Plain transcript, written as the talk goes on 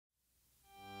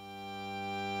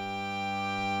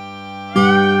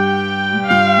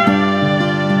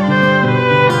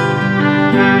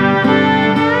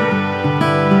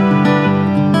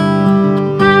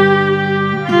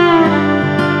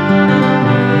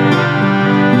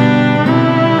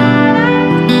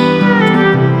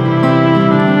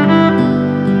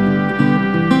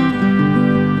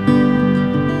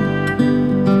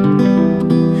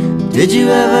Did you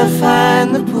ever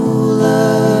find the pool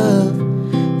love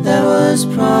that was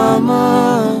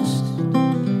promised?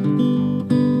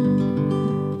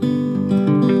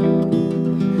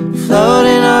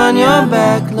 Floating on your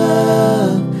back,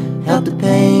 love, help the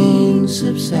pain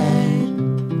subside.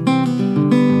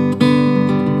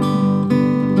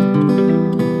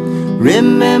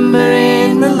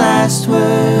 Remembering the last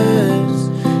words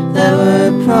that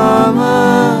were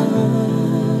promised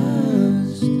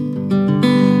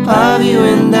of you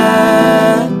and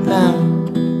I,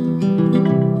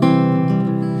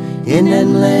 in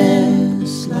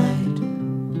endless light.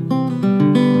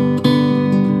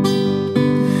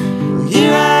 Well,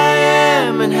 here I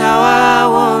am and how I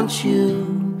want you.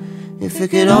 If it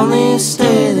could only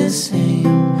stay the same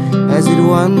as it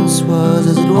once was,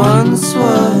 as it once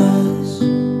was.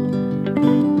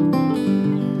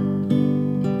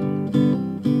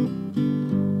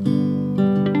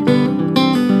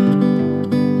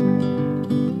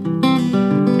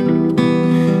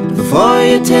 Before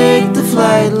you take the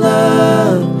flight,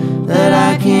 love, that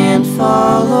I can't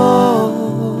follow,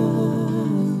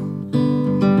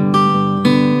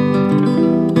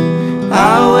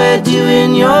 I'll wed you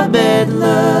in your bed,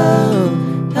 love,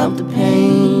 help the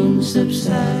pain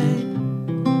subside.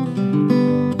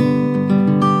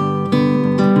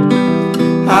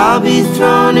 I'll be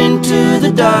thrown into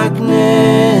the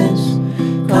darkness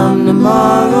come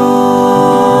tomorrow,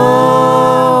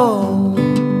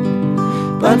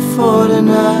 but for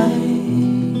tonight,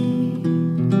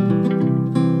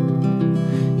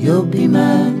 you'll be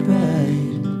my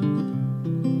bride.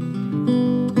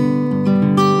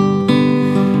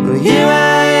 Well, here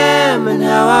I am and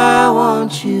how I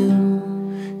want you.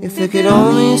 If it could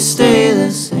only stay the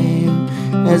same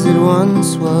as it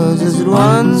once was, as it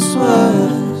once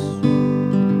was.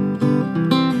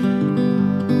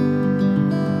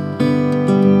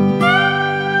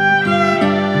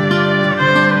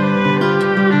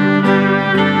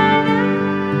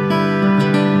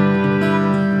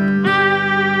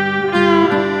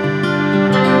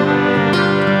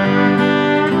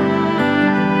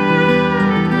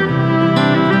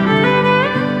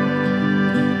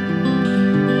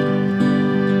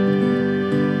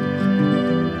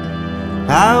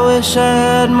 I wish I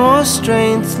had more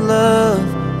strength, love,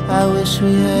 I wish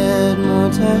we had more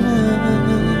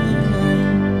time.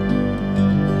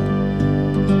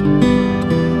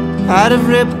 I'd have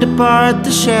ripped apart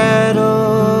the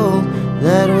shadow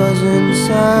that was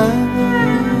inside,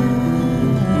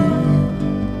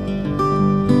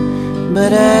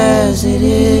 but as it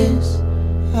is,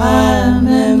 I'm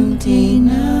empty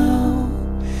now.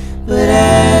 But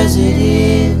as it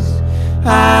is,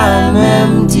 I'm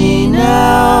empty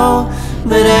now.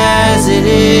 But as it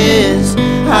is,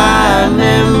 I'm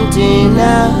empty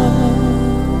now.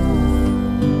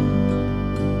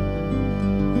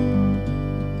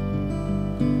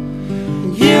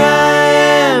 Here I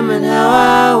am and how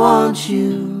I want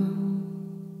you.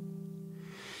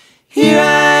 Here I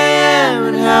am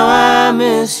and how I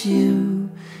miss you.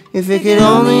 If it could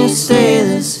only stay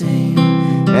the same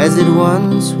as it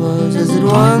once was, as it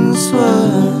once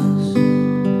was,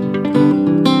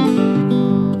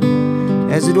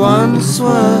 as it once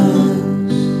was.